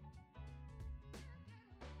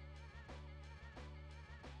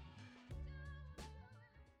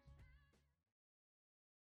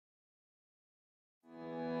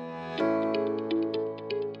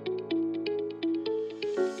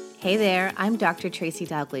 Hey there, I'm Dr. Tracy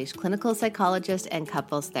Dalgleish, clinical psychologist and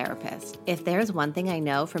couples therapist. If there's one thing I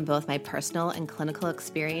know from both my personal and clinical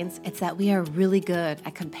experience, it's that we are really good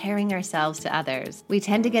at comparing ourselves to others. We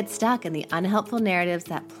tend to get stuck in the unhelpful narratives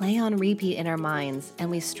that play on repeat in our minds,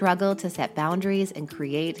 and we struggle to set boundaries and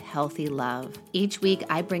create healthy love. Each week,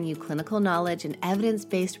 I bring you clinical knowledge and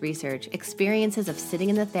evidence-based research, experiences of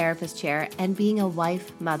sitting in the therapist chair, and being a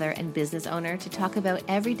wife, mother, and business owner to talk about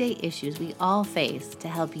everyday issues we all face to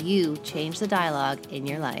help you change the dialogue in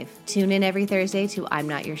your life. Tune in every Thursday to I'm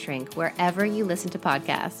Not Your Shrink, wherever you listen to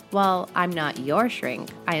podcasts. While I'm not your shrink,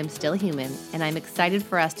 I am still human, and I'm excited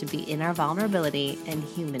for us to be in our vulnerability and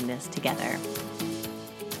humanness together.